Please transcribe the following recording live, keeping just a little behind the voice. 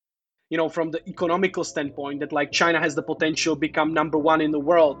from the economical standpoint, that like China has the potential to become number one in the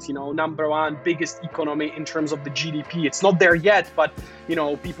world, number one biggest economy in terms of the GDP. It's not there yet, but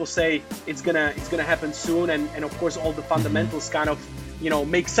people say it's gonna happen soon, and of course all the Mhm. fundamentals kind of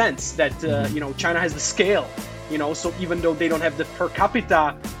make sense that Mhm. China has the scale. So even though they don't have the per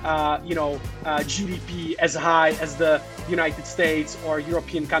capita, GDP as high as the United States or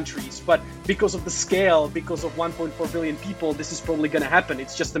European countries, but because of the scale, because of 1.4 billion people, this is probably going to happen.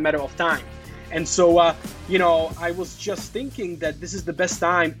 It's just a matter of time. And so, I was just thinking that this is the best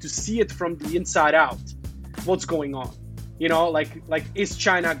time to see it from the inside out. What's going on? Like is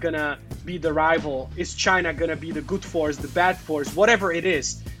China gonna be the rival? Is China gonna be the good force, the bad force, whatever it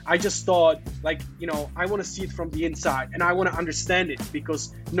is? I just thought, like, I want to see it from the inside, and I want to understand it,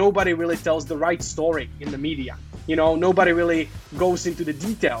 because nobody really tells the right story in the media. Nobody really goes into the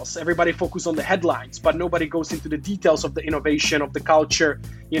details. Everybody focuses on the headlines, but nobody goes into the details of the innovation, of the culture,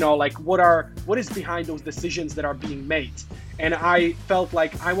 like what is behind those decisions that are being made. And I felt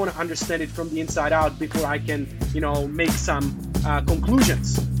like I want to understand it from the inside out before I can, make some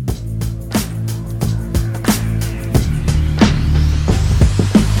conclusions.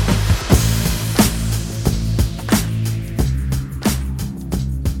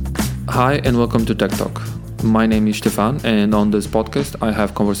 Hi, and welcome to Tech Talk. My name is Stefan, and on this podcast, I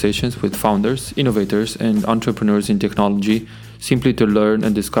have conversations with founders, innovators, and entrepreneurs in technology simply to learn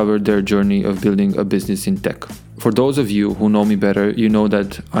and discover their journey of building a business in tech. For those of you who know me better, you know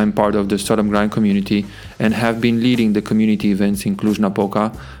that I'm part of the Startup Grind community and have been leading the community events in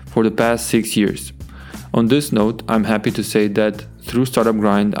Cluj-Napoca for the past 6 years. On this note, I'm happy to say that through Startup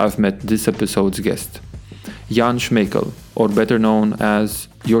Grind, I've met this episode's guest, Jan Schmekel, or better known as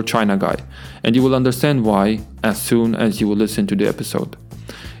Your China Guy, and you will understand why as soon as you will listen to the episode.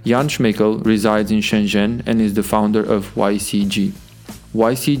 Jan Schmekel resides in Shenzhen and is the founder of YCG.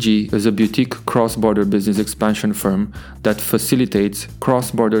 YCG is a boutique cross-border business expansion firm that facilitates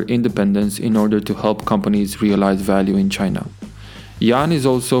cross-border independence in order to help companies realize value in China. Jan is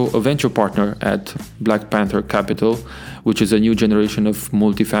also a venture partner at Black Panther Capital, which is a new generation of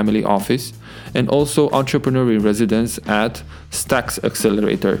multifamily office, and also entrepreneur in residence at Stacks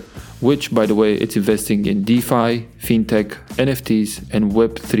Accelerator, which, by the way, it's investing in DeFi, FinTech, NFTs, and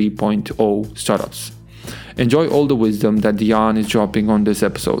Web 3.0 startups. Enjoy all the wisdom that Jan is dropping on this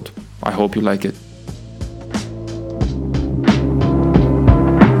episode. I hope you like it.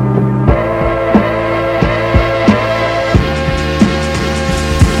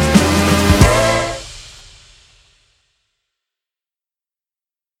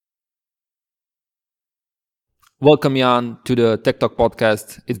 Welcome, Jan, to the Tech Talk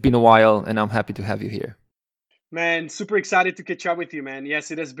podcast. It's been a while, and I'm happy to have you here. Man, super excited to catch up with you, man.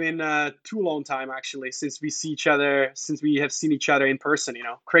 Yes, it has been too long time actually since we have seen each other in person.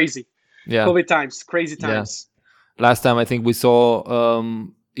 Crazy. Yeah, COVID times, crazy yeah. times. Last time I think we saw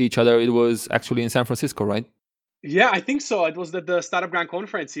each other, it was actually in San Francisco, right? Yeah, I think so. It was the Startup Grand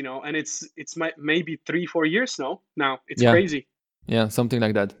Conference, and it's maybe 3-4 years now. It's Yeah, crazy. yeah, something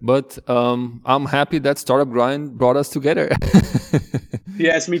like that. But I'm happy that Startup Grind brought us together.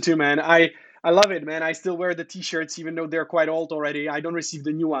 Yes, me too, man. I love it, man. I still wear the t-shirts even though they're quite old already. I don't receive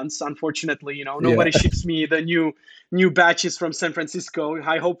the new ones, unfortunately. Yeah. Nobody ships me the new batches from San Francisco.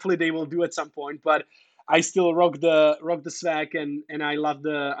 Hopefully they will do at some point, but I still rock the swag, and I love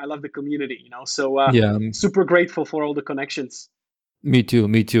the community. So Yeah, super grateful for all the connections. me too,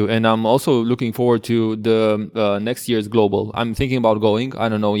 me too. And I'm also looking forward to the next year's Global. I'm thinking about going. I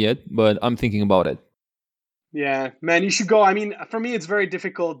don't know yet, but I'm thinking about it. Yeah, man, you should go. I mean, for me, it's very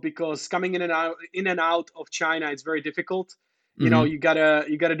difficult because coming in and out of China, it's very difficult. Hmm. You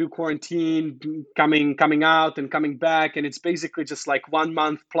gotta do quarantine, coming out and coming back, and it's basically just like 1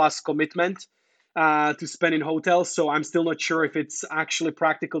 month plus commitment to spend in hotels. So I'm still not sure if it's actually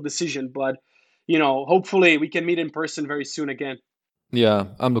practical decision, but hopefully we can meet in person very soon again. Yeah,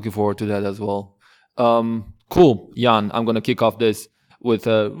 I'm looking forward to that as well. Cool, Jan. I'm gonna kick off this with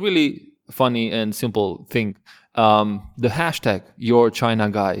a really funny and simple thing. The hashtag Your China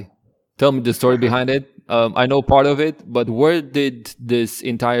Guy. Tell me the story behind it. I know part of it, but where did this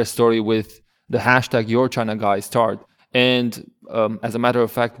entire story with the hashtag Your China Guy start? And as a matter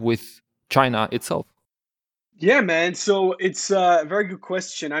of fact, with China itself. Yeah, man. So it's a very good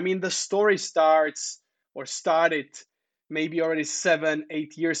question. I mean, the story started maybe already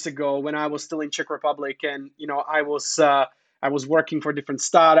 7-8 years ago when I was still in Czech Republic, and I was working for different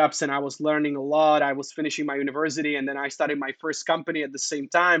startups, and I was learning a lot. I was finishing my university, and then I started my first company at the same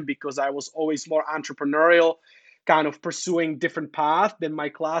time because I was always more entrepreneurial. kind of pursuing different path than my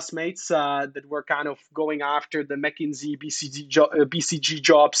classmates that were kind of going after the McKinsey, BCG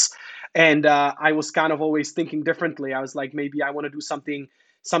jobs, and I was kind of always thinking differently. I was like, maybe I want to do something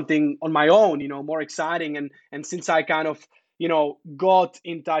on my own, more exciting. And since I kind of got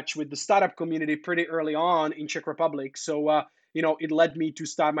in touch with the startup community pretty early on in Czech Republic, so it led me to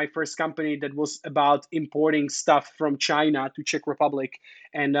start my first company that was about importing stuff from China to Czech Republic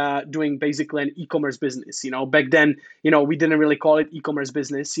and doing basically an e-commerce business. Back then, we didn't really call it e-commerce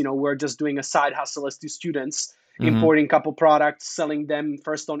business. We're just doing a side hustle as two students, importing a couple products, selling them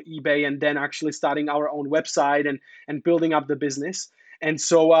first on eBay, and then actually starting our own website and building up the business. And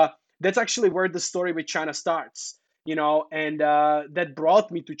so that's actually where the story with China starts. And that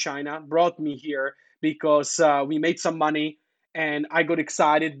brought me to China, brought me here because we made some money. And I got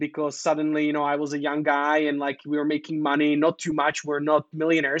excited because suddenly, I was a young guy and like we were making money, not too much. We're not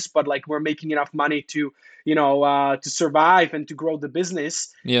millionaires, but like we're making enough money to, to survive and to grow the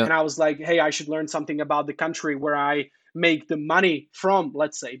business. Yeah. And I was like, hey, I should learn something about the country where I make the money from,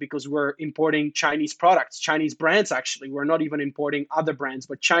 let's say, because we're importing Chinese products, Chinese brands, actually. We're not even importing other brands,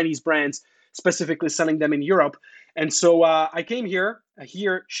 but Chinese brands, specifically selling them in Europe. And so I came here,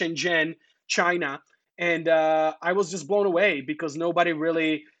 Shenzhen, China. And I was just blown away because nobody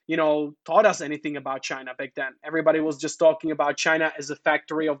really, taught us anything about China back then. Everybody was just talking about China as a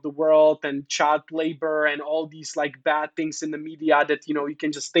factory of the world and child labor and all these like bad things in the media that, you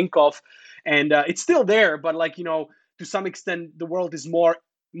can just think of. And it's still there, but like, to some extent, the world is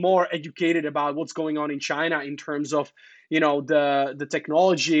more educated about what's going on in China in terms of, the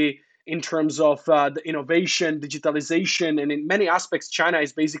technology, in terms of the innovation, digitalization, and in many aspects, China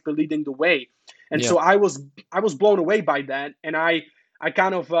is basically leading the way. And Yeah. so I was blown away by that, and I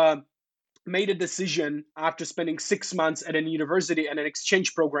kind of made a decision after spending 6 months at a university and an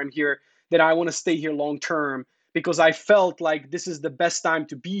exchange program here that I want to stay here long term because I felt like this is the best time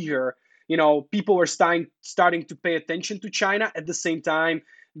to be here. People were starting to pay attention to China. At the same time,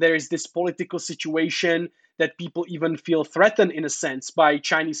 there is this political situation that people even feel threatened in a sense by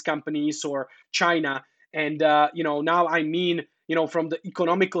Chinese companies or China. And now I mean, from the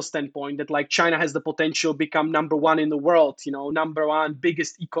economical standpoint, that like China has the potential to become number one in the world, number one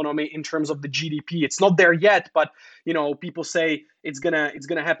biggest economy in terms of the GDP. It's not there yet, but people say it's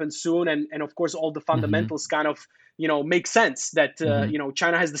gonna happen soon. And of course, all the fundamentals kind of make sense that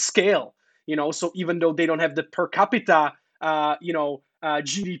China has the scale. So even though they don't have the per capita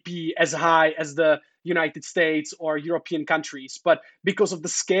GDP as high as the United States or European countries. But because of the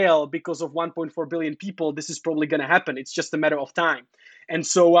scale, because of 1.4 billion people, this is probably going to happen. It's just a matter of time. And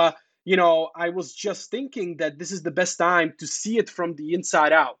so, I was just thinking that this is the best time to see it from the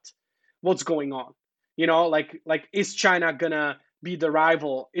inside out. What's going on? Like is China going to be the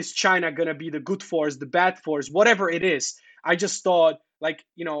rival? Is China going to be the good force, the bad force, whatever it is? I just thought, like,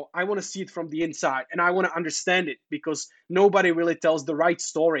 I want to see it from the inside and I want to understand it because nobody really tells the right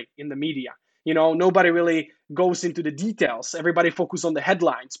story in the media. Nobody really goes into the details. Everybody focuses on the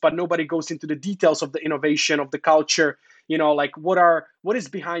headlines, but nobody goes into the details of the innovation, of the culture, like what is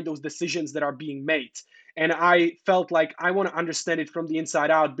behind those decisions that are being made. And I felt like I want to understand it from the inside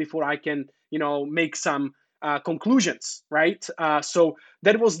out before I can, make some conclusions, right? So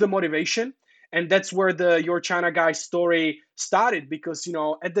that was the motivation. And that's where the Your China Guy story started because,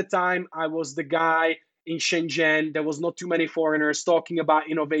 at the time I was the guy in Shenzhen. There was not too many foreigners talking about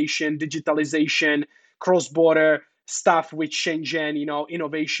innovation, digitalization, cross-border stuff with Shenzhen,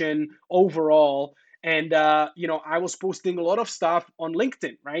 innovation overall. And, I was posting a lot of stuff on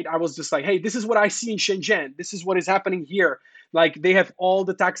LinkedIn, right? I was just like, hey, this is what I see in Shenzhen. This is what is happening here. Like they have all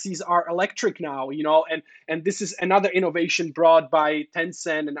the taxis are electric now, and this is another innovation brought by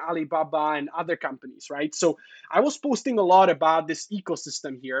Tencent and Alibaba and other companies, right? So I was posting a lot about this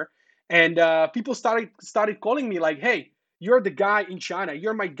ecosystem here, and people started calling me like, hey, you're the guy in China.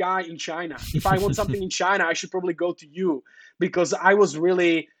 You're my guy in China. If I want something in China, I should probably go to you because I was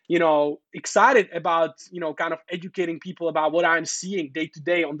really, excited about, kind of educating people about what I'm seeing day to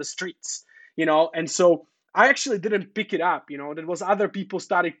day on the streets, and so I actually didn't pick it up. There was other people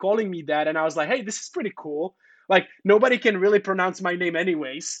started calling me that, and I was like, hey, this is pretty cool. Like nobody can really pronounce my name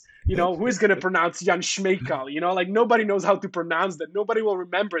anyways. Who is gonna pronounce Jan Schmeichel? Like nobody knows how to pronounce that. Nobody will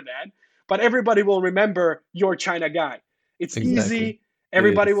remember that, but everybody will remember Your China Guy. It's Exactly. easy. It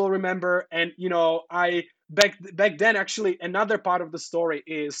Everybody is. will remember. And I back then actually another part of the story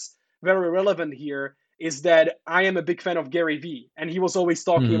is very relevant here is that I am a big fan of Gary Vee, and he was always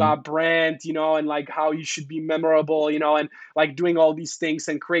talking Mhm. about brand, and like how you should be memorable, and like doing all these things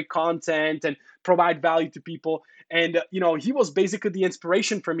and create content and provide value to people. And he was basically the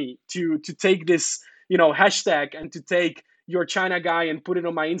inspiration for me to take this hashtag and to take your China guy and put it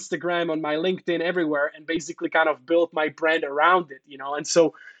on my Instagram, on my LinkedIn, everywhere, and basically kind of build my brand around it. And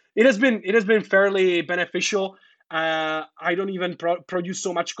so it has been fairly beneficial. I don't even produce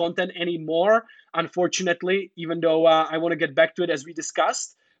so much content anymore, unfortunately, even though I want to get back to it as we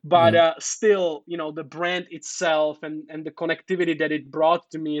discussed. But Yeah. still, the brand itself and the connectivity that it brought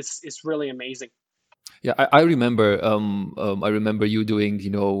to me is really amazing. Yeah, I remember. I remember you doing,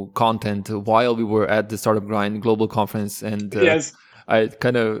 content while we were at the Startup Grind Global Conference, and Yes. I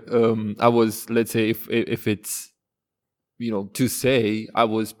kind of, I was, let's say, if it's, to say, I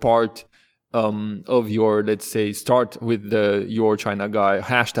was part of your, let's say, start with the your China guy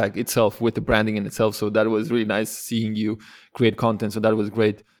hashtag itself, with the branding in itself. So that was really nice seeing you create content. So that was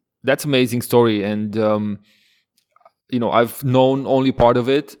great. That's amazing story, and I've known only part of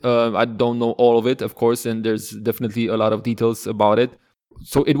it. I don't know all of it, of course, and there's definitely a lot of details about it.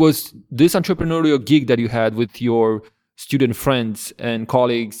 So it was this entrepreneurial gig that you had with your student friends and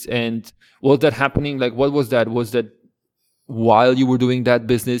colleagues, and was that happening? Like, what was that? Was that while you were doing that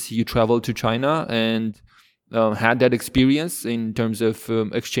business, you traveled to China and had that experience in terms of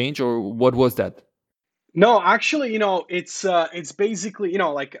exchange, or what was that? No, actually, it's basically,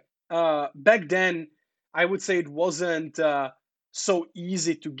 like back then, I would say it wasn't so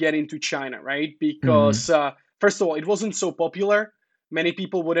easy to get into China, right? Mm-hmm. Because first of all, it wasn't so popular. Many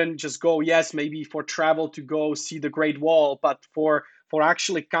people wouldn't just go, yes, maybe for travel to go see the Great Wall, but for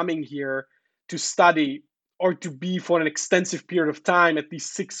actually coming here to study or to be for an extensive period of time, at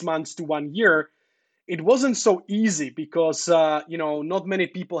least 6 months to 1 year, it wasn't so easy because not many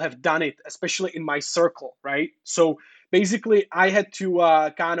people have done it, especially in my circle, right? So basically I had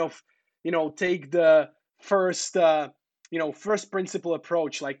to kind of take the first first principle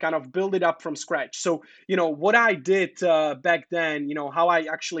approach, like kind of build it up from scratch. So what I did back then, how I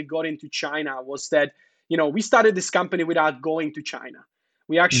actually got into China was that we started this company without going to China.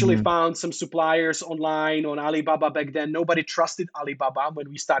 We actually Mm-hmm. found some suppliers online on Alibaba. Back then nobody trusted Alibaba when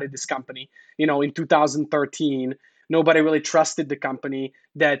we started this company, in 2013. Nobody really trusted the company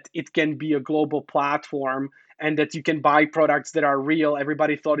that it can be a global platform and that you can buy products that are real.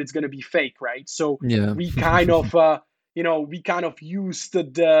 Everybody thought it's going to be fake, right? So Yeah. we kind of used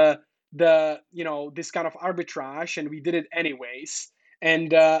the this kind of arbitrage, and we did it anyways.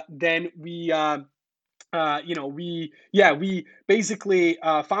 And then we basically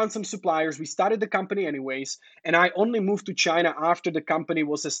found some suppliers. We started the company anyways, and I only moved to China after the company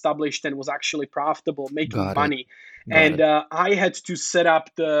was established and was actually profitable, making Got it. money. Got And it. I had to set up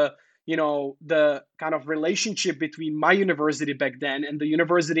the kind of relationship between my university back then and the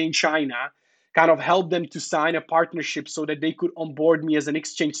university in China, kind of help them to sign a partnership so that they could onboard me as an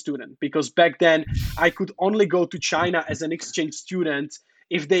exchange student, because back then I could only go to China as an exchange student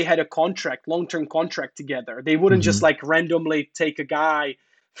if they had a contract, long-term contract together. They wouldn't just Mm-hmm. like randomly take a guy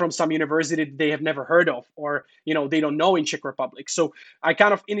from some university that they have never heard of, or they don't know in Czech Republic. So I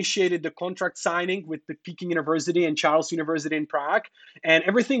kind of initiated the contract signing with the Peking University and Charles University in Prague, and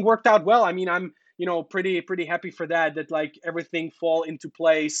everything worked out well. I mean, I'm pretty happy for that. That like everything fell into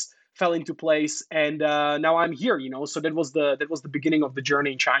place, and now I'm here. So that was the beginning of the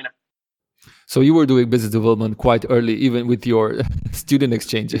journey in China. So you were doing business development quite early, even with your student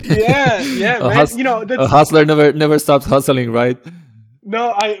exchange. Yeah, yeah, a, man. hus- a That's hustler never stops hustling, right?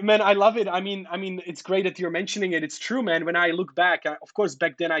 No, I love it. I mean, it's great that you're mentioning it. It's true, man. When I look back, of course,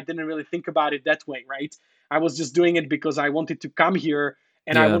 back then I didn't really think about it that way, right? I was just doing it because I wanted to come here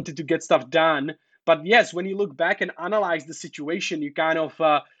and I Yeah. wanted to get stuff done. But yes, when you look back and analyze the situation, you kind of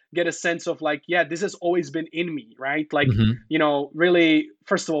get a sense of like, yeah, this has always been in me, right? Like, Hmm. really,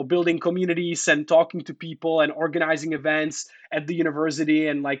 first of all, building communities and talking to people and organizing events at the university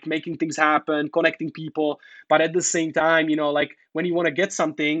and like making things happen, connecting people. But at the same time, like when you want to get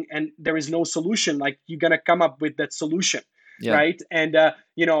something and there is no solution, like you're going to come up with that solution, Yeah. right? And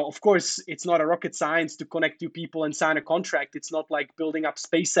of course it's not a rocket science to connect two people and sign a contract. It's not like building up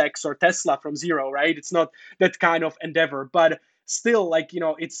SpaceX or Tesla from zero, right? It's not that kind of endeavor, but still, like,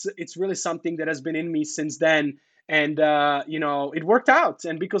 it's really something that has been in me since then. And it worked out,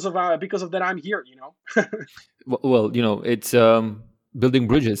 and because of that I'm here. Well, it's building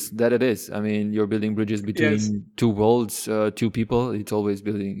bridges. That it is. I mean, you're building bridges Yes, between two worlds, two people. It's always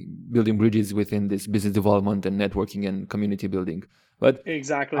building bridges within this business development and networking and community building. But I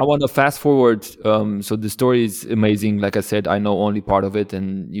exactly. want to fast forward. So the story is amazing. Like I said, I know only part of it,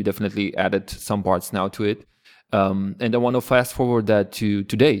 and you definitely added some parts now to it. And I want to fast forward that to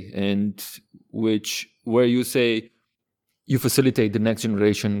today, and where you say you facilitate the next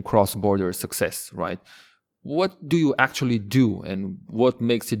generation cross-border success, right? what do you actually do, and what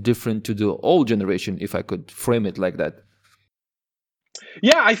makes it different to the old generation, if I could frame it like that?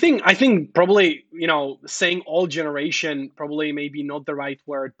 Yeah, I think probably, saying all generation probably maybe not the right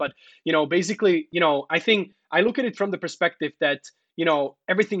word, but basically, I think I look at it from the perspective that,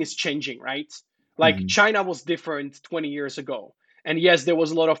 everything is changing, right? Like Hmm. China was different 20 years ago. And yes, there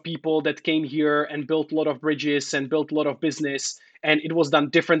was a lot of people that came here and built a lot of bridges and built a lot of business, and it was done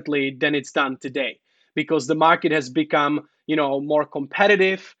differently than it's done today because the market has become, more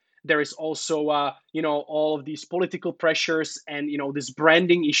competitive. There is also all of these political pressures and these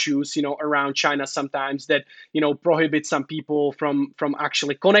branding issues around China sometimes that prohibit some people from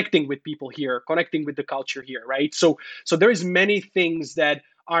actually connecting with people here, connecting with the culture here, right? So there is many things that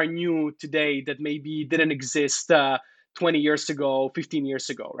are new today that maybe didn't exist 20 years ago, 15 years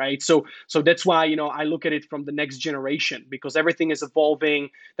ago, right? So that's why I look at it from the next generation because everything is evolving.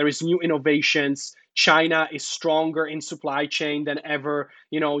 There is new innovations. China is stronger in supply chain than ever.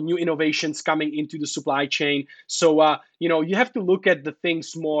 New innovations coming into the supply chain. So you have to look at the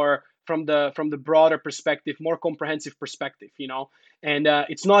things more from the broader perspective, more comprehensive perspective. And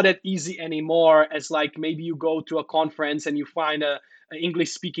it's not that easy anymore as like maybe you go to a conference and you find a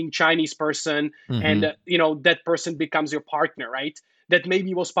English speaking Chinese person, and Hmm. that person becomes your partner, right? That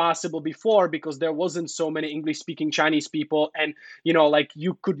maybe was possible before because there wasn't so many English speaking Chinese people, and like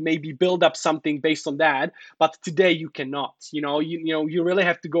you could maybe build up something based on that. But today you cannot. You really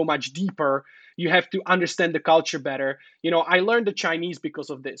have to go much deeper. You have to understand the culture better. I learned the Chinese because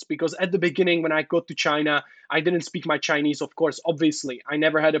of this, because at the beginning when I go to China, I didn't speak my Chinese, of course. Obviously, I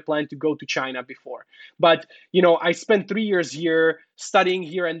never had a plan to go to China before. But I spent 3 years here studying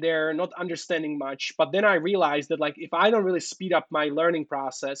here and there, not understanding much. But then I realized that, like, if I don't really speed up my learning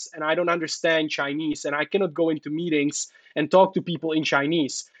process and I don't understand Chinese and I cannot go into meetings and talk to people in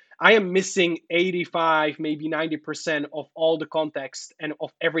Chinese, I am missing 85, maybe 90% of all the context and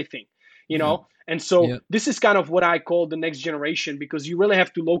of everything. Yeah. And so Yeah. this is kind of what I call the next generation, because you really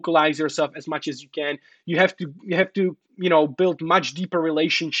have to localize yourself as much as you can. You have to build much deeper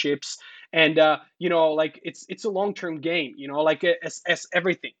relationships, and like it's a long-term game, like as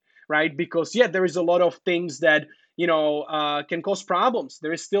everything, right? Because yeah, there is a lot of things that can cause problems.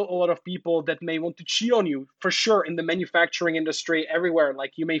 There is still a lot of people that may want to cheat on you, for sure, in the manufacturing industry, everywhere.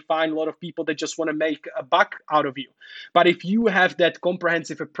 Like, you may find a lot of people that just want to make a buck out of you. But if you have that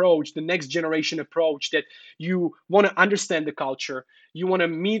comprehensive approach, the next generation approach, that you want to understand the culture, you want to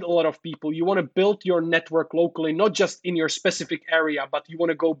meet a lot of people, you want to build your network locally, not just in your specific area, but you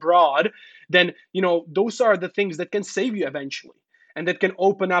want to go broad, then those are the things that can save you eventually, and that can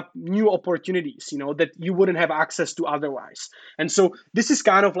open up new opportunities that you wouldn't have access to otherwise. And so this is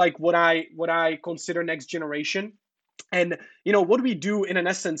kind of like what I consider next generation. And what we do in an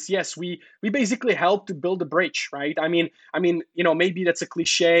essence, yes, we basically help to build a bridge, right? I mean, maybe that's a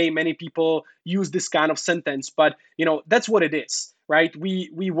cliche, many people use this kind of sentence, but that's what it is, right?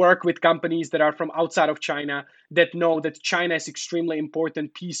 We work with companies that are from outside of China, that know that China is extremely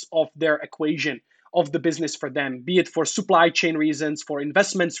important piece of their equation of the business for them, be it for supply chain reasons, for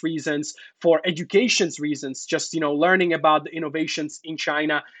investments reasons, for education's reasons, just learning about the innovations in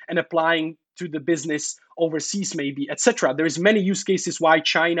China and applying to the business overseas, maybe, etc. There's many use cases why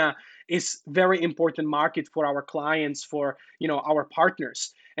China is very important market for our clients, for our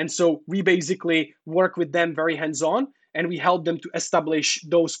partners. And so we basically work with them very hands-on, and we help them to establish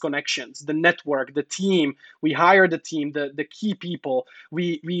those connections, the network, the team. We hire the team, the key people.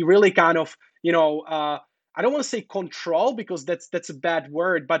 We really kind of I don't want to say control, because that's a bad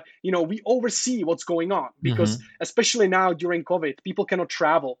word, but we oversee what's going on, because Hmm. especially now during COVID, people cannot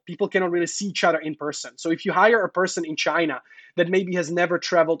travel, people cannot really see each other in person. So if you hire a person in China that maybe has never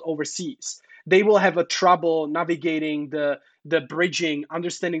traveled overseas, they will have a trouble navigating the bridging,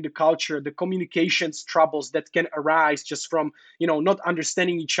 understanding the culture, the communications troubles that can arise just from not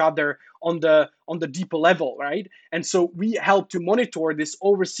understanding each other on the deeper level, right? And so we help to monitor this,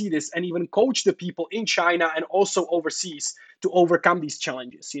 oversee this, and even coach the people in China and also overseas to overcome these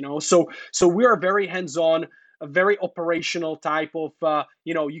challenges. So we are very hands-on, a very operational type of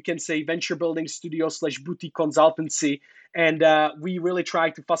you can say venture building studio slash boutique consultancy. And we really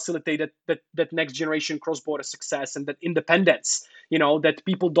try to facilitate that next generation cross-border success and that independence, that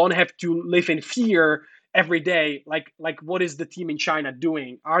people don't have to live in fear every day. Like what is the team in China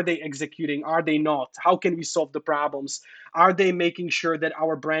doing? Are they executing? Are they not? How can we solve the problems? Are they making sure that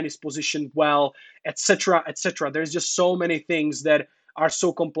our brand is positioned well, etc., etc.? There's just so many things that are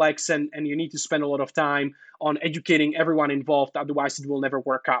so complex, and you need to spend a lot of time on educating everyone involved, otherwise it will never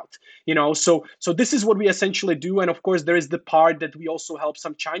work out. So this is what we essentially do. And of course there is the part that we also help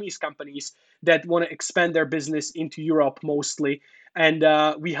some Chinese companies that want to expand their business into Europe mostly, and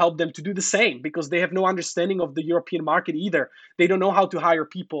we help them to do the same because they have no understanding of the European market either. They don't know how to hire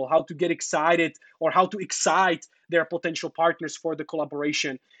people, how to get excited, or how to excite their potential partners for the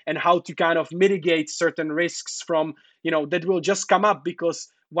collaboration, and how to kind of mitigate certain risks from, that will just come up because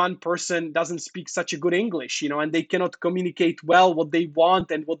one person doesn't speak such a good English, and they cannot communicate well what they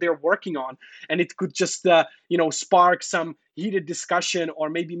want and what they're working on. And it could just, spark some heated discussion or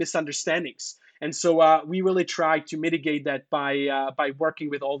maybe misunderstandings. And so we really try to mitigate that by working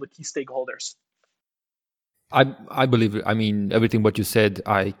with all the key stakeholders. I believe it. I mean, everything what you said,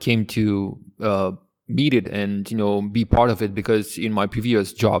 I came to meet it and be part of it, because in my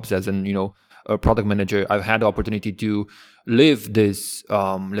previous jobs as an a product manager, I've had the opportunity to live this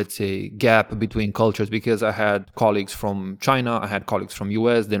let's say gap between cultures, because I had colleagues from China, I had colleagues from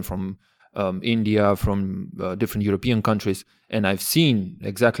US, then from India, from different European countries, and I've seen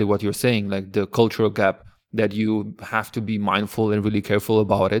exactly what you're saying, like the cultural gap, that you have to be mindful and really careful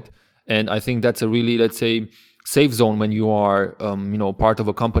about it. And I think that's a really, let's say, safe zone when you are part of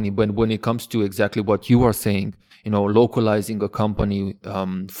a company. But when it comes to exactly what you are saying, localizing a company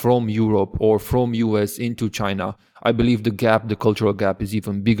from Europe or from US into China, I believe the cultural gap is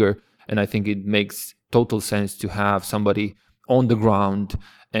even bigger. And I think it makes total sense to have somebody on the ground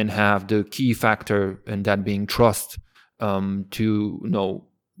and have the key factor, and that being trust, to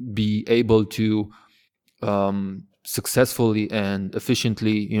be able to successfully and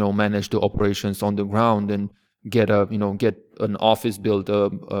efficiently manage the operations on the ground, and get an office built,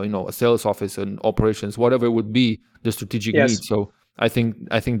 a sales office and operations, whatever it would be the strategic Yes. need. So I think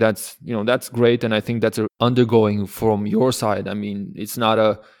that's that's great, and I think that's undergoing from your side. I mean, it's not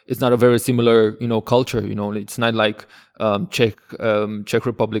a very similar culture. It's not like Czech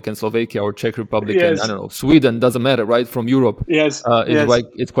Republic and Slovakia, or Czech Republic and I Yes. don't know, Sweden, doesn't matter, right? From Europe, Yes. it's Yes. like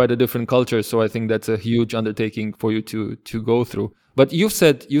it's quite a different culture. So I think that's a huge undertaking for you to go through. But you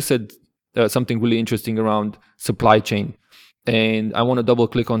said something really interesting around supply chain, and I want to double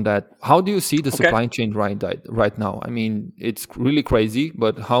click on that. How do you see the Okay. supply chain right now? I mean, it's really crazy,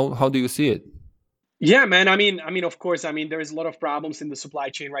 but how do you see it? Yeah, man. I mean, of course. I mean, there is a lot of problems in the supply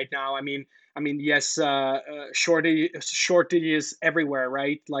chain right now. I mean, yes, shortages everywhere,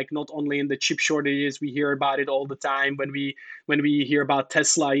 right? Like not only in the chip shortages, we hear about it all the time when we hear about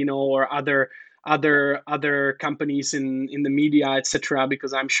Tesla, or other companies in the media, etc.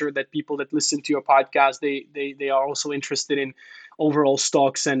 Because I'm sure that people that listen to your podcast, they are also interested in overall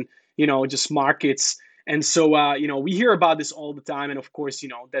stocks and just markets. And so we hear about this all the time, and of course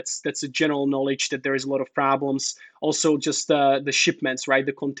that's a general knowledge that there is a lot of problems. Also just the shipments, right,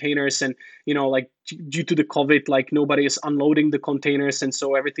 the containers, and like due to the COVID, like nobody is unloading the containers, and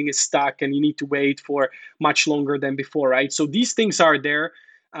so everything is stuck and you need to wait for much longer than before, right? So these things are there.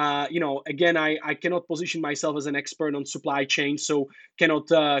 Again, I cannot position myself as an expert on supply chain, so cannot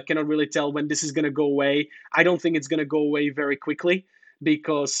really tell when this is going to go away. I don't think it's going to go away very quickly,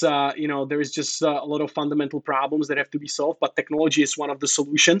 because there is just a lot of fundamental problems that have to be solved. But technology is one of the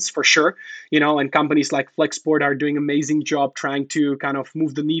solutions for sure. And companies like Flexport are doing an amazing job trying to kind of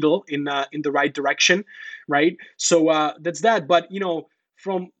move the needle in the right direction, right? So that's that. But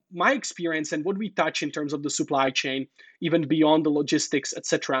from my experience and what we touch in terms of the supply chain, even beyond the logistics,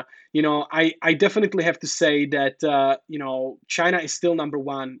 etc. I definitely have to say that China is still number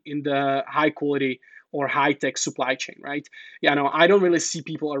one in the high quality or high tech supply chain, right? I don't really see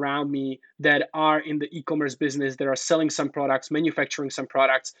people around me that are in the e-commerce business, that are selling some products, manufacturing some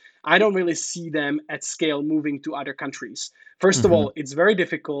products. I don't really see them at scale moving to other countries. First of Hmm. all, it's very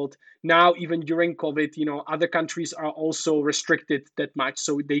difficult now. Even during COVID, other countries are also restricted that much,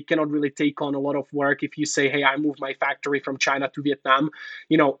 so they cannot really take on a lot of work. If you say, hey, I move my factory from China to Vietnam,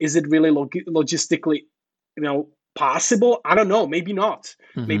 is it really logistically possible? I don't know. Maybe not.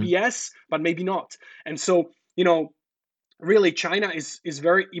 Maybe Hmm. yes, but maybe not. And so, really, China is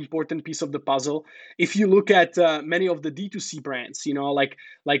very important piece of the puzzle. If you look at many of the D2C brands, a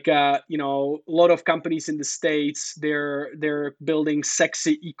lot of companies in the States, they're building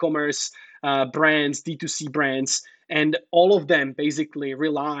sexy e-commerce brands, D2C brands, and all of them basically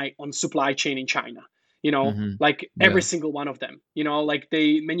rely on supply chain in China. Hmm. Like every Yeah. single one of them. Like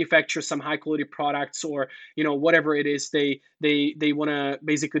they manufacture some high quality products, or whatever it is, they want to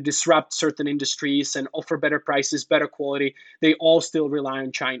basically disrupt certain industries and offer better prices, better quality. They all still rely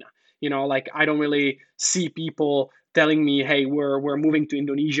on China. Like I don't really see people telling me, hey, we're moving to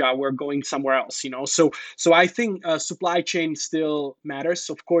Indonesia, we're going somewhere else. So I think supply chain still matters.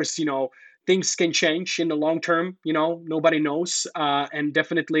 Of course, things can change in the long term. Nobody knows, and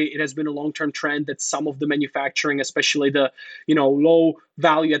definitely it has been a long term trend that some of the manufacturing, especially the low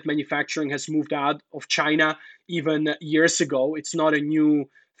value at manufacturing, has moved out of China even years ago. It's not a new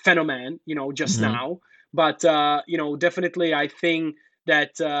phenomenon, just Hmm. now. But definitely I think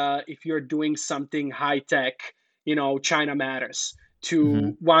that if you're doing something high tech, China matters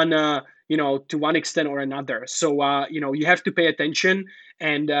Hmm. to one extent or another. So you have to pay attention,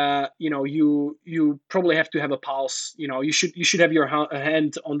 and you probably have to have a pulse. You should have your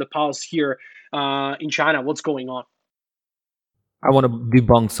hand on the pulse here in China. What's going on? I want to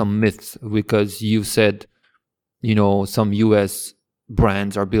debunk some myths because you said, some US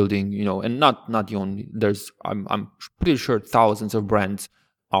brands are building, and not the only, I'm pretty sure thousands of brands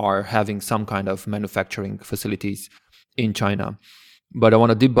are having some kind of manufacturing facilities in China. But I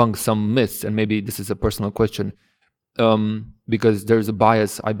want to debunk some myths, and maybe this is a personal question, because there's a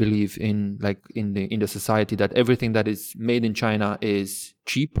bias, I believe, in the society, that everything that is made in China is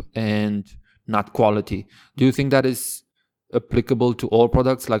cheap and not quality. Do you think that is applicable to all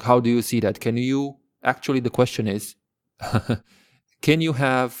products? Like, how do you see that? Can you actually, the question is, can you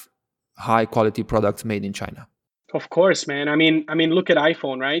have high quality products made in China? Of course, man. I mean, look at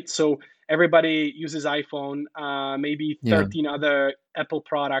iPhone, right? So everybody uses iPhone, maybe Yeah. 13 other Apple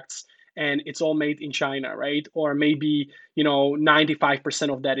products, and it's all made in China, right? Or maybe 95%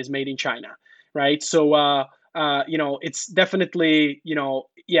 of that is made in China, right? So it's definitely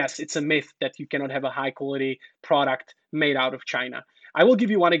yes, it's a myth that you cannot have a high quality product made out of China. I will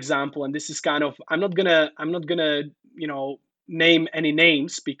give you one example, and this is kind of I'm not gonna name any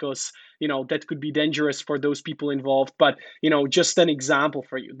names because that could be dangerous for those people involved, but just an example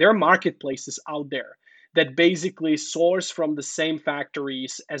for you. There are marketplaces out there that basically source from the same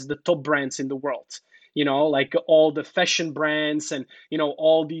factories as the top brands in the world, like all the fashion brands, and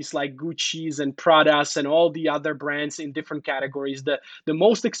all these like Gucci's and Pradas and all the other brands in different categories, the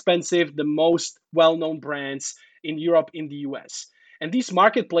most expensive, the most well-known brands in Europe, in the US. And these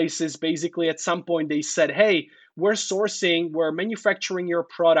marketplaces basically at some point they said, hey, we're manufacturing your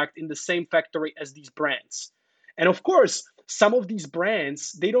product in the same factory as these brands. And of course, some of these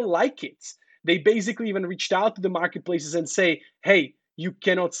brands, they don't like it. They basically even reached out to the marketplaces and say, hey, you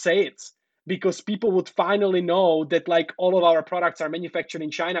cannot say it, because people would finally know that like all of our products are manufactured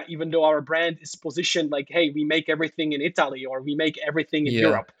in China, even though our brand is positioned like, hey, we make everything in Italy or we make everything in Yeah.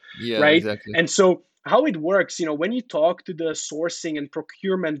 Europe, Yeah, right? exactly. And so how it works, when you talk to the sourcing and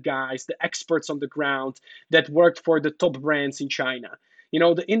procurement guys, the experts on the ground that worked for the top brands in China,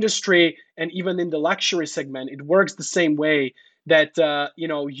 the industry, and even in the luxury segment, it works the same way, that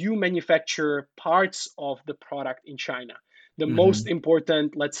you manufacture parts of the product in China. The most Hmm.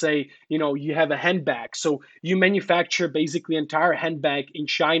 important, let's say, you have a handbag, so you manufacture basically entire handbag in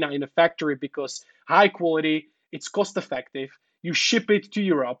China in a factory because high quality, it's cost effective. You ship it to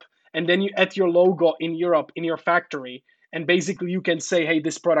Europe, and then you add your logo in Europe in your factory, and basically you can say, hey,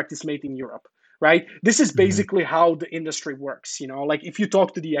 this product is made in Europe, right? This is Hmm. basically how the industry works, like if you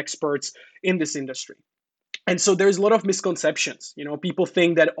talk to the experts in this industry. And so there's a lot of misconceptions. People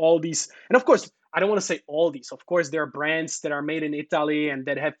think that all these, and of course I don't want to say all these, of course there are brands that are made in Italy and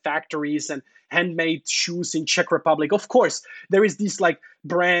that have factories and handmade shoes in Czech Republic. Of course there is these like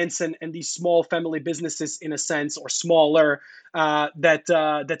brands and these small family businesses in a sense, or smaller,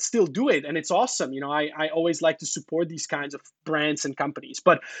 that still do it, and it's awesome. I always like to support these kinds of brands and companies,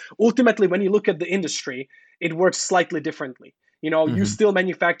 but ultimately when you look at the industry, it works slightly differently. You Hmm. still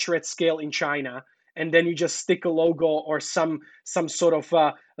manufacture at scale in China, and then you just stick a logo or some sort of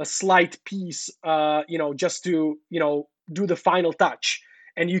a slight piece, just to do the final touch,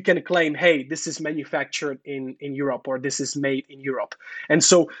 and you can claim, hey, this is manufactured in Europe, or this is made in Europe. And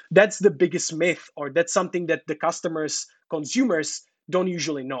so that's the biggest myth, or that's something that the consumers don't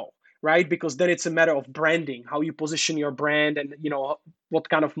usually know, right? Because then it's a matter of branding, how you position your brand, and what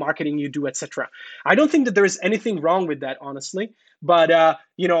kind of marketing you do, etc. I don't think that there is anything wrong with that, honestly. But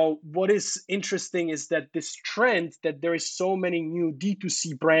what is interesting is that this trend, that there is so many new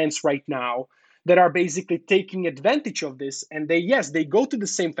D2C brands right now that are basically taking advantage of this, and they go to the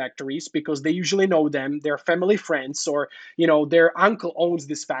same factories because they usually know them, they're family friends, or their uncle owns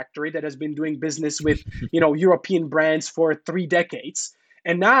this factory that has been doing business with European brands for 3 decades.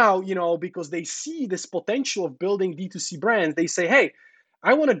 And now, because they see this potential of building D2C brands, they say, hey,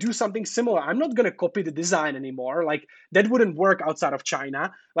 I want to do something similar. I'm not going to copy the design anymore. Like that wouldn't work outside of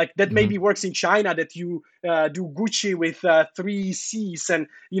China. Like that maybe Hmm. works in China, that you do Gucci with three C's and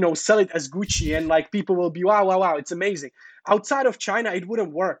sell it as Gucci, and like people will be wow, wow, wow, it's amazing. Outside of China, it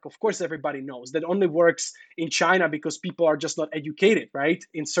wouldn't work. Of course, everybody knows that only works in China because people are just not educated, right,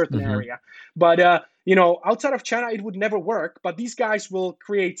 in certain Hmm. area. But outside of China, it would never work. But these guys will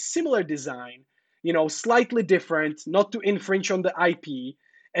create similar design, slightly different, not to infringe on the IP,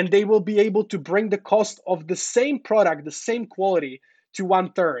 and they will be able to bring the cost of the same product, the same quality, to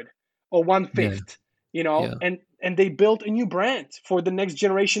one third or one Yeah. fifth, Yeah. and they built a new brand for the next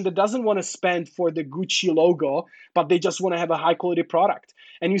generation that doesn't want to spend for the Gucci logo, but they just want to have a high quality product.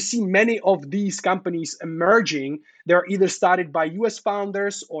 And you see many of these companies emerging. They're either started by US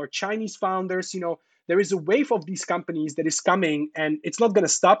founders or Chinese founders. There is a wave of these companies that is coming, and it's not going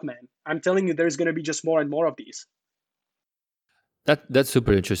to stop, man. I'm telling you, there's going to be just more and more of these. That's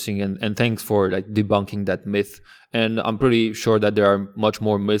super interesting, and thanks for like debunking that myth. And I'm pretty sure that there are much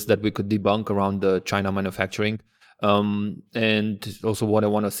more myths that we could debunk around the China manufacturing. And also, what I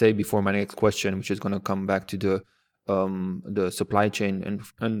want to say before my next question, which is going to come back to the supply chain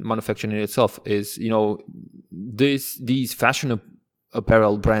and manufacturing in itself, is these fashion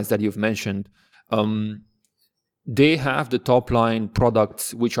apparel brands that you've mentioned. They have the top line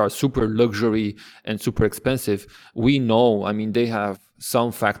products which are super luxury and super expensive. We know, I mean, they have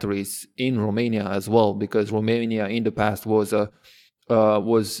some factories in Romania as well, because Romania in the past was,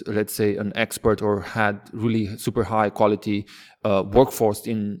 let's say, an expert or had really super high quality workforce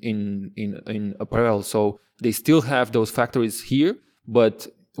in apparel. So they still have those factories here. But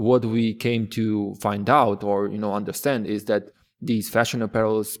what we came to find out, or understand, is that these fashion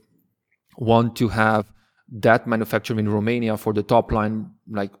apparels want to have that manufactured in Romania for the top line,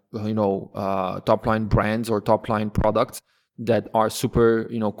 like top line brands or top line products that are super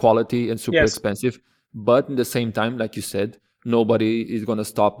quality and super Yes. expensive. But in the same time, like you said, nobody is going to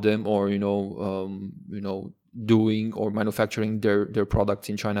stop them, or doing or manufacturing their products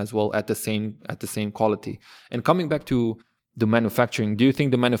in China as well at the same quality. And coming back to the manufacturing, do you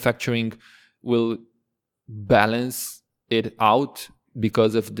think the manufacturing will balance it out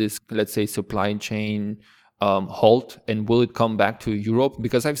because of this, let's say, supply chain halt, and will it come back to Europe?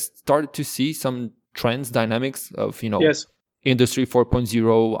 Because I've started to see some trends, dynamics of Yes. industry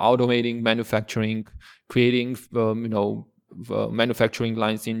 4.0, automating manufacturing, creating manufacturing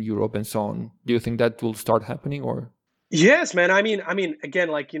lines in Europe and so on. Do you think that will start happening, or? Yes, man. I mean, again,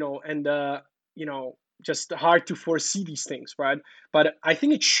 like and you know, just hard to foresee these things, right? But I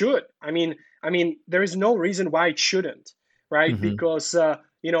think it should. I mean, there is no reason why it shouldn't, right? Hmm. Because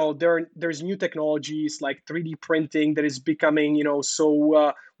there's new technologies like 3D printing that is becoming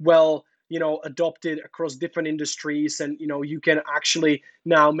so well adopted across different industries, and you can actually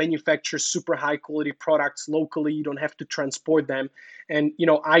now manufacture super high quality products locally. You don't have to transport them, and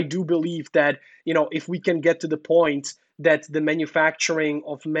I do believe that if we can get to the point that the manufacturing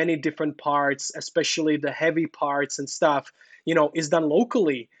of many different parts, especially the heavy parts and stuff, is done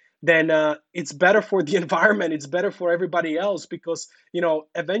locally, then it's better for the environment. It's better for everybody else because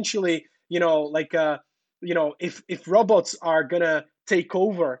eventually, like if robots are gonna take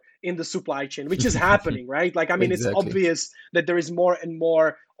over in the supply chain, which is happening, right? Like, I mean, it's Exactly. obvious that there is more and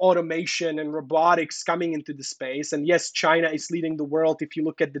more automation and robotics coming into the space. And yes, China is leading the world. If you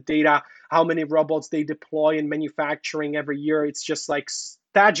look at the data, how many robots they deploy in manufacturing every year, it's just like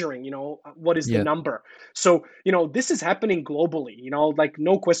staggering. What is the Yeah. number? So this is happening globally, like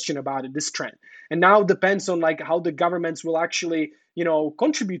no question about it, this trend. And now depends on like how the governments will actually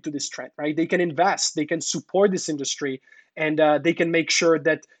contribute to this trend, right? They can invest, they can support this industry, and they can make sure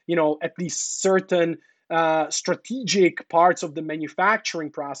that at least certain strategic parts of the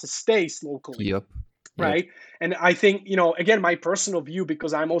manufacturing process stays locally, Yep. Yep. right? And I think again, my personal view,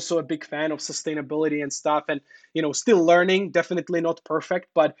 because I'm also a big fan of sustainability and stuff, and still learning, definitely not perfect,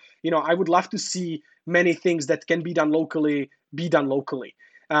 but I would love to see many things that can be done locally be done locally.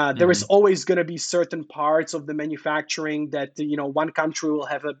 There is Hmm. always going to be certain parts of the manufacturing that one country will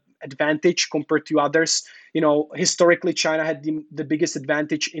have an advantage compared to others. Historically, China had the biggest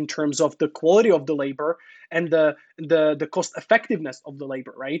advantage in terms of the quality of the labor and the cost effectiveness of the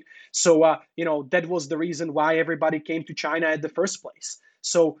labor, right? So that was the reason why everybody came to China at the first place.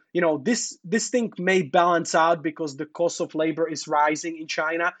 So this thing may balance out because the cost of labor is rising in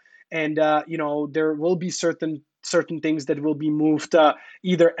China, and there will be certain things that will be moved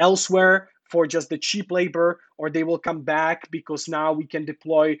either elsewhere for just the cheap labor, or they will come back because now we can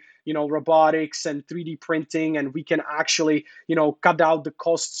deploy, robotics and 3D printing, and we can actually, cut out the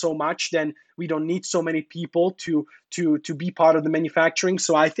cost so much, then we don't need so many people to be part of the manufacturing.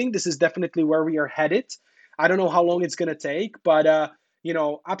 So I think this is definitely where we are headed. I don't know how long it's going to take, but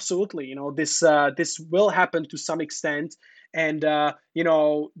absolutely, this will happen to some extent. And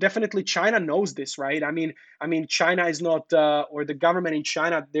definitely China knows this, right? I mean, China is not, or the government in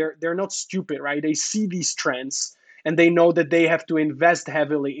China, they're not stupid, right? They see these trends, and they know that they have to invest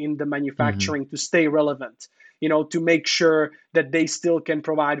heavily in the Hmm. manufacturing to stay relevant, to make sure that they still can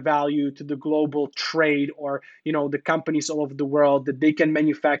provide value to the global trade, or the companies all over the world, that they can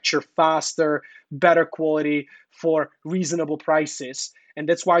manufacture faster, better quality for reasonable prices. And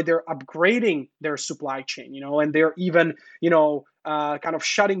that's why they're upgrading their supply chain, and they're even, kind of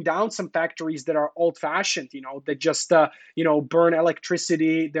shutting down some factories that are old fashioned, that just burn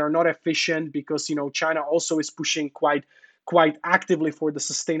electricity. They're not efficient because China also is pushing quite actively for the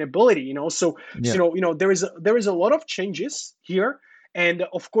sustainability, so Yeah, there is a lot of changes here. And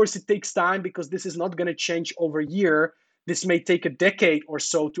of course it takes time, because this is not going to change over a year. This may take a decade or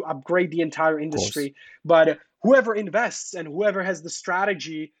so to upgrade the entire of course. industry. But whoever invests and whoever has the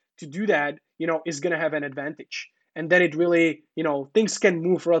strategy to do that, is going to have an advantage. And then it really, things can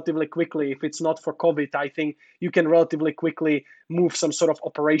move relatively quickly. If it's not for COVID, I think you can relatively quickly move some sort of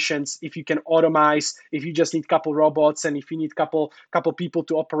operations. If you can automate, if you just need a couple robots, and if you need couple people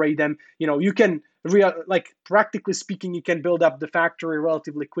to operate them, you can like, practically speaking, you can build up the factory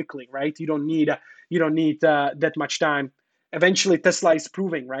relatively quickly, right? You don't need that much time. Eventually Tesla is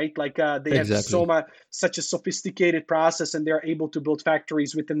proving, right? Like, they have Exactly. such a sophisticated process, and they're able to build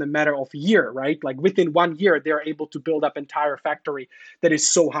factories within a matter of a year, right? Like within 1 year they're able to build up entire factory that is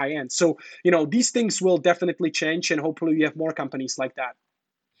so high end. So these things will definitely change, and hopefully we have more companies like that.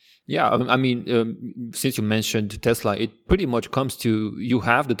 Yeah, I mean, since you mentioned Tesla, it pretty much comes to you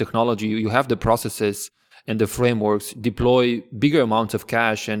have the technology, you have the processes and the frameworks, deploy bigger amounts of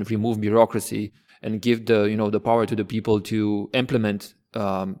cash and remove bureaucracy and give the the power to the people to implement,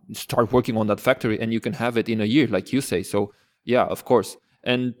 start working on that factory, and you can have it in a year, like you say. So yeah, of course.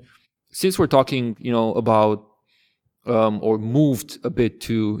 And since we're talking, about or moved a bit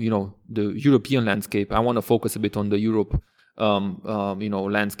to the European landscape. I want to focus a bit on the Europe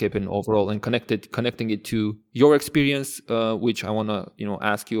landscape and overall, and connecting it to your experience, which I want to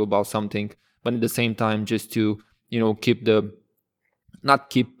ask you about something, but at the same time, just to keep the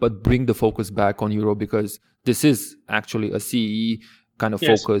not keep but bring the focus back on Europe, because this is actually a CE kind of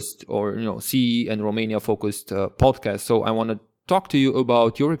Yes. focused, or CE and Romania focused podcast. So I want to talk to you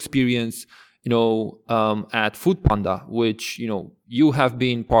about your experience at Food Panda, which you have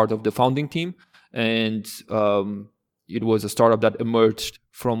been part of the founding team, and it was a startup that emerged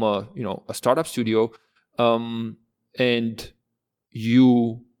from a startup studio, um, and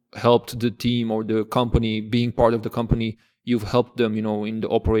you helped the team or the company, being part of the company, you've helped them in the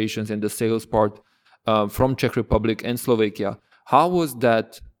operations and the sales part, from Czech Republic and Slovakia. How was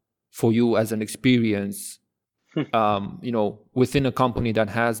that for you as an experience, within a company that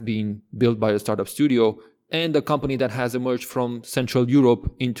has been built by a startup studio and a company that has emerged from Central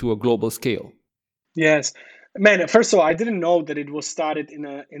Europe into a global scale? Yes. Man, first of all, I didn't know that it was started in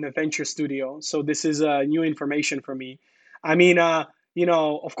a venture studio. So this is new information for me. I mean,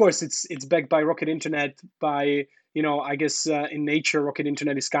 of course, it's backed by Rocket Internet. By I guess, in nature, Rocket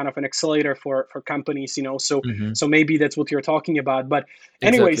Internet is kind of an accelerator for companies. So Hmm. maybe that's what you're talking about. But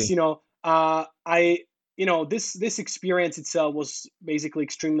anyways, Exactly. I this experience itself was basically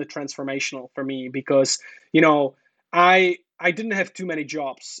extremely transformational for me, because I didn't have too many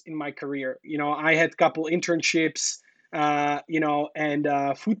jobs in my career. I had a couple internships,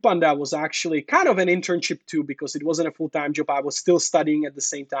 and Food Panda was actually kind of an internship too, because it wasn't a full-time job. I was still studying at the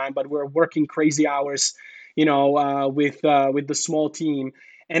same time, but we are working crazy hours, with the small team.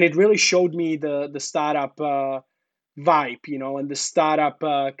 And it really showed me the startup vibe, and the startup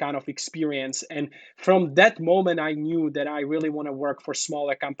kind of experience. And from that moment, I knew that I really want to work for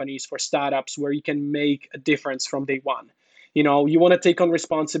smaller companies, for startups, where you can make a difference from day one. You want to take on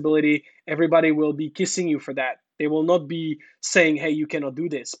responsibility. Everybody will be kissing you for that. They will not be saying, hey, you cannot do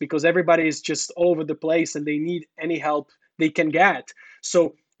this, because everybody is just all over the place and they need any help they can get.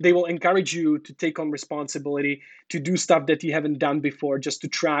 So they will encourage you to take on responsibility, to do stuff that you haven't done before, just to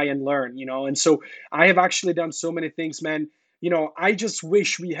try and learn. And so I have actually done so many things, man. I just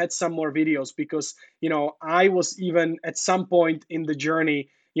wish we had some more videos, because I was even at some point in the journey,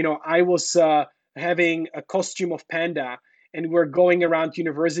 I was having a costume of panda, and we're going around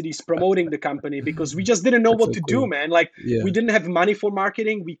universities promoting the company because we just didn't know That's what so to do, cool. man. Like Yeah. we didn't have money for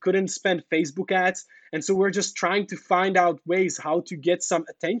marketing, we couldn't spend Facebook ads, and so we're just trying to find out ways how to get some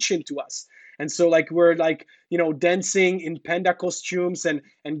attention to us. And so like we're like, dancing in panda costumes and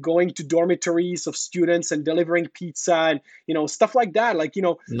going to dormitories of students and delivering pizza and stuff like that. Like,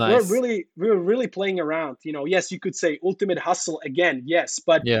 Nice. we're really playing around. Yes, you could say ultimate hustle again, yes,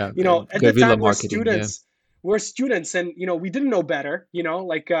 but Yeah. at the Guerrilla time marketing. Yeah. we're students, and we didn't know better.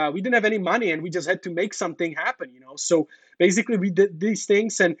 Like we didn't have any money, and we just had to make something happen. So basically we did these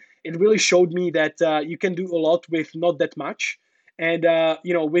things, and it really showed me that you can do a lot with not that much. And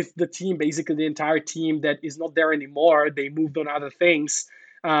with the team, basically the entire team that is not there anymore, they moved on other things.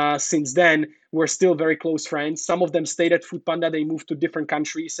 Since then, we're still very close friends. Some of them stayed at Foodpanda, they moved to different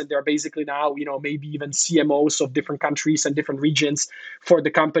countries, and they're basically now, maybe even CMOs of different countries and different regions for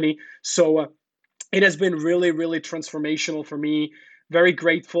the company. So it has been really, really transformational for me. Very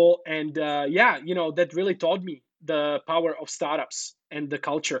grateful, and yeah, that really taught me the power of startups and the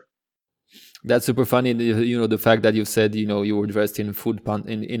culture. That's super funny. The fact that you said, you were dressed in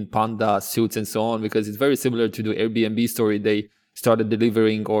in panda suits and so on, because it's very similar to the Airbnb story. They started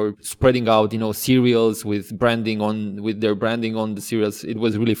delivering or spreading out, cereals with with their branding on the cereals. It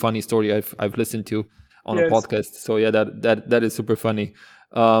was a really funny story I've listened to on a Yes. podcast. So yeah, that is super funny.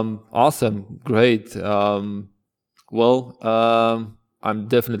 Awesome. Great. Well, I'm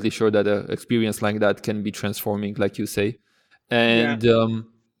definitely sure that an experience like that can be transforming, like you say. Yeah. And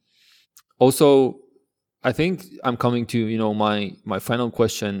also, I think I'm coming to my final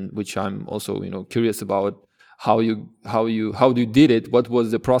question, which I'm also curious about how you did it. What was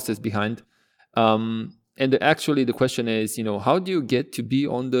the process behind? And actually, the question is, how do you get to be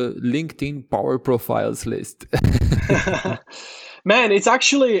on the LinkedIn Power Profiles list? Man, it's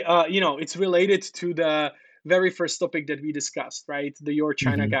actually it's related to the very first topic that we discussed, right? The Your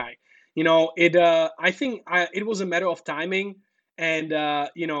China Hmm. guy. It I think it was a matter of timing and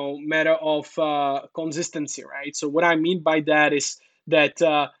matter of consistency, right? So what I mean by that is that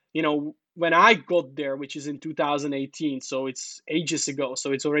when I got there, which is in 2018, so it's ages ago,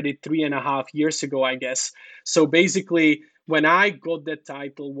 so it's already 3.5 years ago, I guess. So basically, when I got that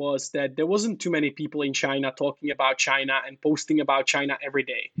title was that there wasn't too many people in China talking about China and posting about China every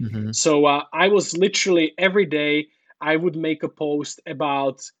day. Hmm. So I was literally every day I would make a post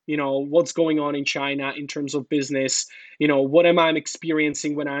about what's going on in China in terms of business. What am I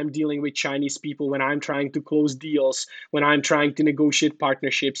experiencing when I'm dealing with Chinese people, when I'm trying to close deals, when I'm trying to negotiate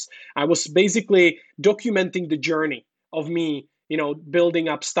partnerships. I was basically documenting the journey of me, building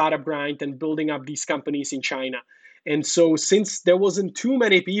up Startup Grind and building up these companies in China. And so, since there wasn't too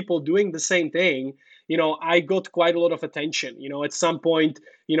many people doing the same thing, I got quite a lot of attention. At some point,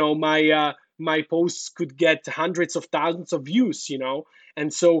 my posts could get hundreds of thousands of views.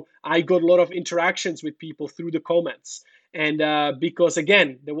 And so I got a lot of interactions with people through the comments. And because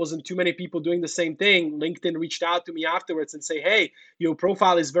again, there wasn't too many people doing the same thing, LinkedIn reached out to me afterwards and say, "Hey, your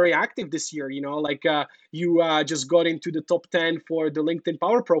profile is very active this year. Like you just got into the top 10 for the LinkedIn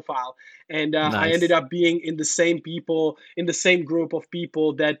Power Profile." And I ended Nice. up being in the same people, in the same group of people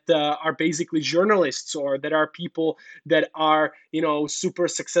that are basically journalists, or that are people that are super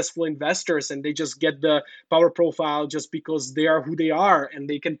successful investors, and they just get the Power Profile just because they are who they are, and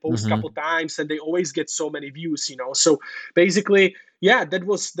they can post a couple Hmm. times and they always get so many views. So basically, yeah, that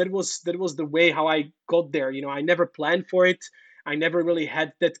was the way how I got there. I never planned for it. I never really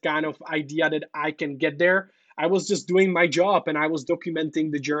had that kind of idea that I can get there. I was just doing my job, and I was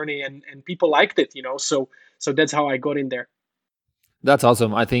documenting the journey, and people liked it. So that's how I got in there. That's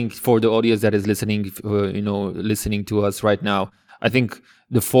awesome. I think for the audience that is listening, listening to us right now, I think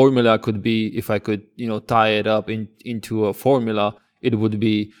the formula could be, if I could, tie it up into a formula, it would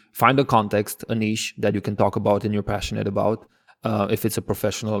be find a context, a niche that you can talk about and you're passionate about. If it's a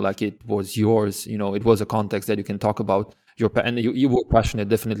professional like it was yours, it was a context that you can talk about. And you were passionate,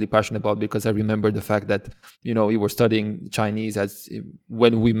 definitely passionate about, because I remember the fact that you were studying Chinese as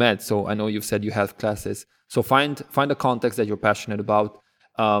when we met. So I know you've said you have classes. So find a context that you're passionate about.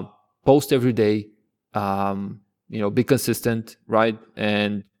 Uh, Post every day. Be consistent, right?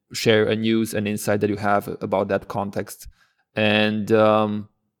 And share a news and insight that you have about that context. And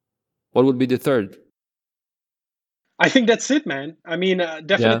what would be the third? I think that's it, man. I mean, Yeah,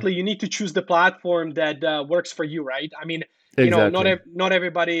 definitely you need to choose the platform that works for you, right? I mean, exactly. not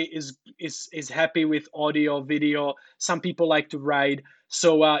everybody is happy with audio, video. Some people like to write.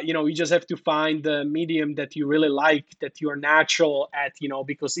 So you just have to find the medium that you really like, that you're natural at.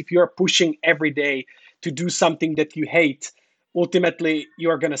 Because if you're pushing every day to do something that you hate, ultimately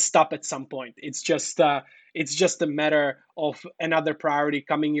you're gonna stop at some point. It's just It's just a matter of another priority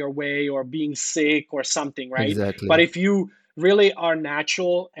coming your way or being sick or something, right? But Exactly. if you really are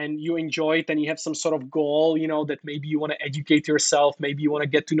natural and you enjoy it and you have some sort of goal, that maybe you want to educate yourself, maybe you want to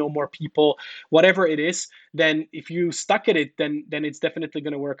get to know more people, whatever it is, then if you stuck at it, then it's definitely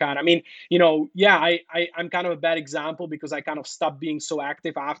going to work out. I mean, yeah, I'm kind of a bad example because I kind of stopped being so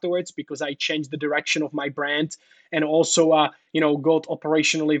active afterwards because I changed the direction of my brand and also got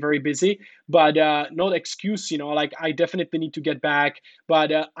operationally very busy. But not excuse, like I definitely need to get back.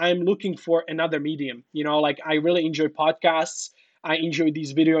 But I'm looking for another medium. Like I really enjoy podcasts. I enjoy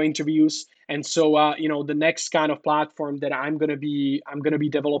these video interviews, and so the next kind of platform that I'm gonna be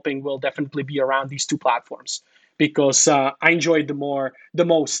developing will definitely be around these two platforms because I enjoy it the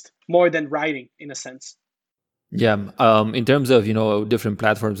most more than writing in a sense. Yeah. In terms of, different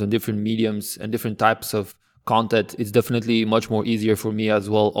platforms and different mediums and different types of content, it's definitely much more easier for me as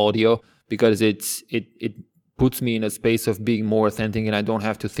well, audio, because it puts me in a space of being more authentic, and I don't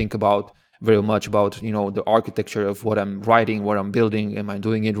have to think about very much about, the architecture of what I'm writing, what I'm building, am I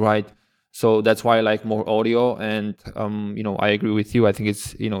doing it right? So that's why I like more audio. And I agree with you. I think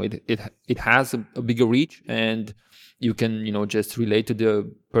it's, it has a bigger reach, and you can, just relate to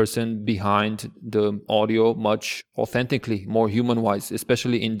the person behind the audio much authentically, more human wise,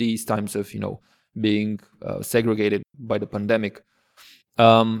 especially in these times of, being segregated by the pandemic.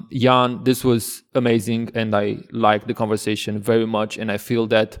 Jan, this was amazing, and I like the conversation very much. And I feel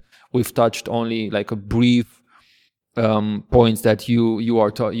that we've touched only like a brief points that you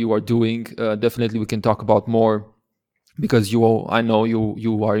are doing. Definitely, we can talk about more because I know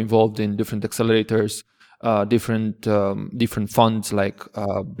you are involved in different accelerators, different funds like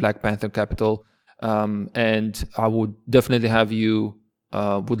Black Panther Capital, and I would definitely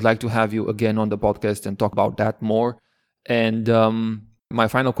would like to have you again on the podcast and talk about that more. And my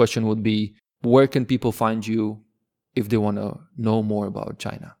final question would be, where can people find you if they want to know more about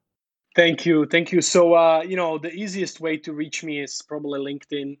China? Thank you. Thank you. So, the easiest way to reach me is probably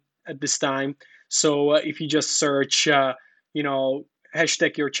LinkedIn at this time. So, if you just search,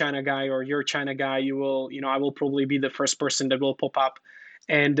 hashtag your China guy or your China guy, I will probably be the first person that will pop up.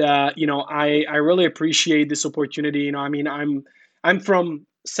 And, I really appreciate this opportunity. I mean, I'm from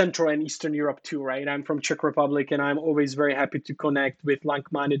Central and Eastern Europe too, right? I'm from Czech Republic, and I'm always very happy to connect with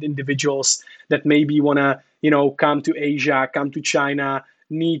like-minded individuals that maybe want to, come to Asia, come to China,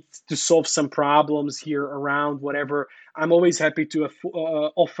 need to solve some problems here around whatever. I'm always happy to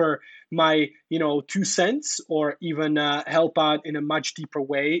offer my 2 cents or even help out in a much deeper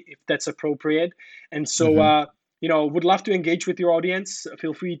way if that's appropriate. And so Mm-hmm. would love to engage with your audience.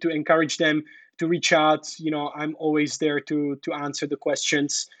 Feel free to encourage them to reach out. I'm always there to answer the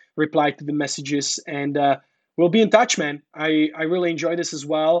questions, reply to the messages, and we'll be in touch, man. I really enjoy this as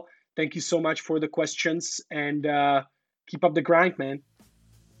well. Thank you so much for the questions, and keep up the grind, man.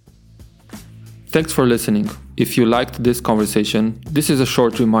 Thanks for listening. If you liked this conversation, this is a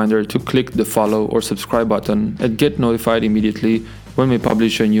short reminder to click the follow or subscribe button and get notified immediately when we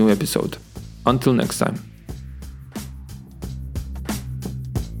publish a new episode. Until next time.